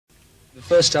The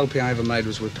first LP I ever made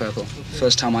was with Purple. The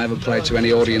first time I ever played to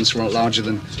any audience larger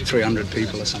than 300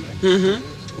 people or something.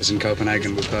 It was in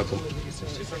Copenhagen with Purple.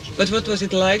 But what was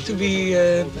it like to be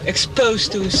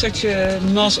exposed to such a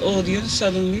mass audience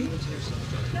suddenly?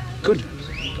 Good.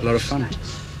 A lot of fun.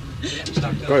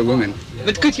 Great women.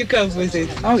 But could you cope with it?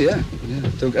 Oh yeah.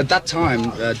 At that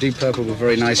time, Deep Purple were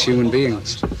very nice human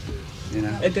beings. You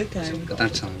know. At that time? At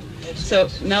that time. So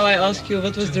now I ask you,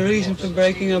 what was the reason for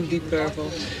breaking up Deep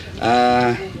Purple?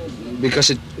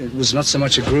 Because it was not so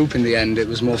much a group in the end, it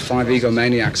was more 5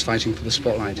 egomaniacs fighting for the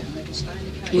spotlight.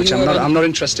 Which I'm not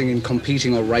interested in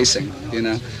competing or racing, you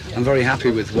know. I'm very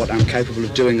happy with what I'm capable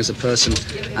of doing as a person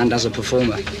and as a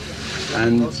performer.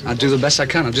 And I do the best I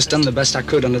can. I've just done the best I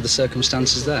could under the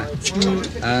circumstances there.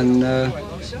 And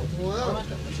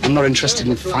I'm not interested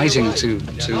in fighting to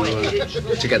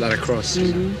get that across.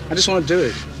 I just want to do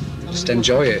it. Just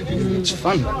enjoy it. It's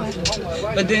fun.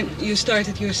 But then you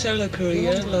started your solo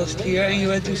career last year and you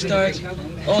had to start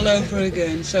all over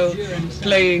again. So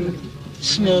playing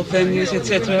small venues,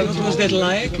 etc. What was that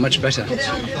like? Much better.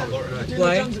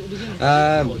 Why?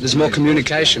 There's more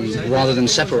communication rather than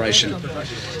separation.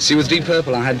 See, with Deep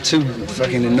Purple, I had 2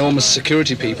 fucking enormous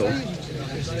security people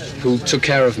who took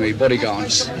care of me,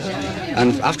 bodyguards.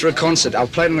 And after a concert, I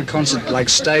played on a concert like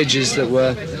stages that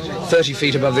were 30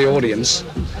 feet above the audience.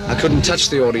 I couldn't touch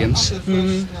the audience.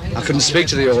 I couldn't speak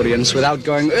to the audience without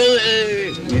going,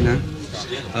 you know.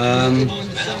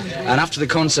 And after the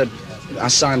concert, I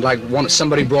signed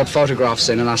somebody brought photographs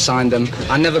in and I signed them.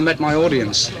 I never met my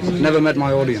audience. Never met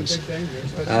my audience.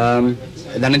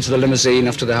 Then into the limousine,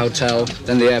 after the hotel,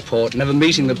 then the airport, never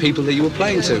meeting the people that you were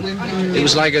playing to. It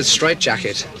was like a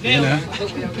straitjacket, you know.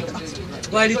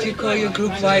 Why did you call your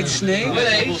group White Snake?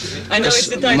 I know it's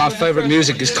the title. My favourite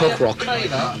music is cock rock. You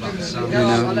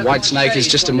know, White Snake is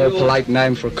just a more polite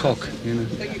name for a cock, you know.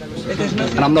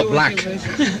 And I'm not black.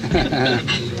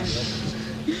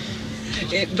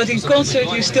 But in concert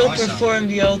you still perform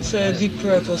the old Deep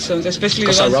Purple songs, especially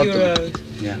the ones you wrote.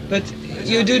 Yeah. But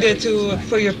you do that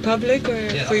for your public or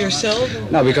for yourself?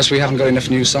 No, because we haven't got enough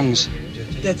new songs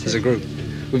as a it. group.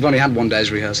 We've only had 1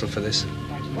 day's rehearsal for this.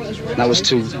 That was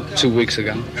two weeks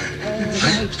ago.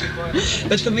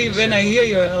 But for me, when I hear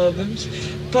your albums,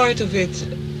 part of it,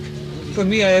 for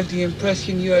me, I have the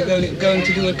impression you are going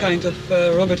to do a kind of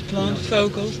Robert Plant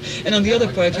vocals, and on the other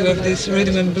part you have this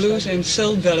rhythm and blues and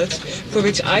soul ballads, for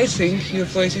which I think your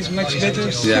voice is much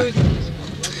better suited.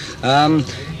 Yeah.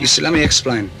 You see, let me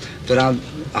explain that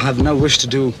I have no wish to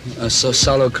do a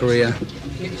solo career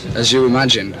as you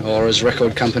imagine, or as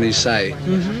record companies say.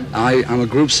 I'm a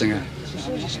group singer,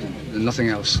 nothing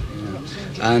else.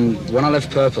 And when I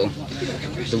left Purple,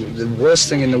 the worst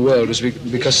thing in the world was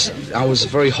because I was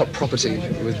very hot property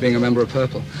with being a member of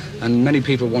Purple, and many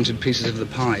people wanted pieces of the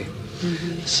pie.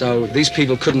 So these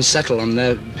people couldn't settle on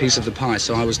their piece of the pie,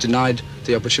 so I was denied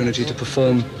the opportunity to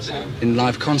perform in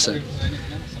live concert.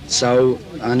 So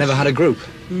I never had a group.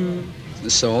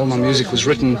 So all my music was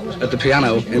written at the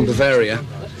piano in Bavaria,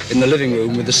 in the living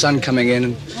room with the sun coming in.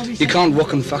 And you can't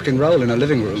rock and fucking roll in a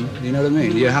living room, you know what I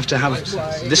mean? You have to have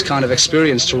this kind of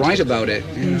experience to write about it,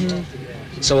 you know?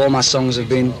 So all my songs have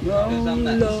been,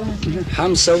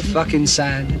 I'm so fucking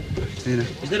sad, you know.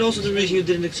 Is that also the reason you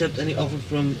didn't accept any offer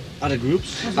from other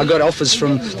groups? I got offers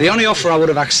from, the only offer I would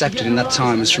have accepted in that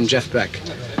time was from Jeff Beck,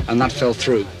 and that fell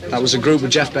through. That was a group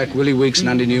with Jeff Beck, Willie Weeks and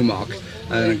Andy Newmark,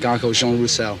 and a guy called Jean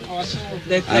Roussel.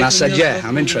 And I said, yeah,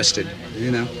 I'm interested,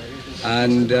 you know.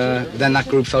 And then that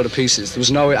group fell to pieces. There was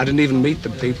no, I didn't even meet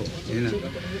the people, you know.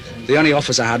 The only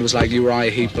offers I had was like Uriah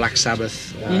Heep, Black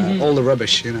Sabbath, all the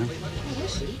rubbish, you know.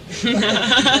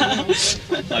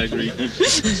 I agree.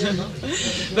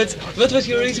 But what was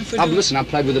your reason for doing? Listen, I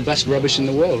played with the best rubbish in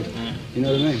the world. You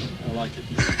know what I mean? I like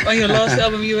it. On your last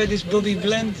album you had this Bobby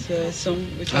Bland song,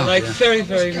 which I like very,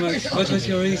 very much. What was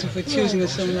your reason for choosing a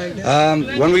song like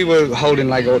that? When we were holding,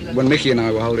 when Mickey and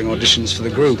I were holding auditions for the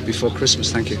group before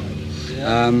Christmas, thank you.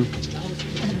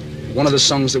 One of the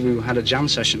songs that we had a jam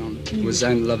session on was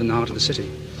Then Love in the Heart of the City.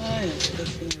 Oh,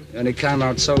 yeah, and it came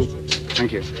out so,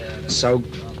 thank you, so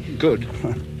good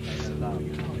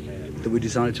that we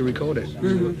decided to record it.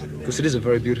 Because it is a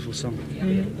very beautiful song.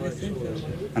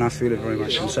 And I feel it very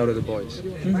much, and so do the boys.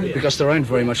 Because there ain't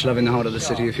very much love in the heart of the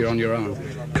city if you're on your own.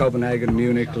 Copenhagen,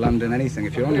 Munich, London, anything.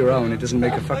 If you're on your own, it doesn't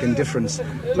make a fucking difference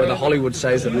whether Hollywood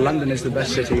says that London is the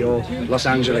best city or Los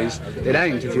Angeles. It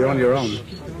ain't if you're on your own.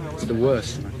 It's the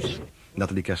worst.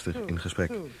 Nathalie Kester in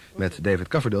gesprek met David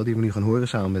Coverdale, die we nu gaan horen,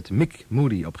 samen met Mick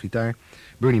Moody op gitaar,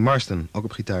 Bernie Marsden ook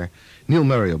op gitaar, Neil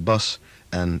Murray op bas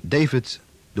en David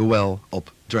Coverdale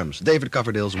op drums. David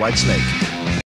Coverdale's White Snake.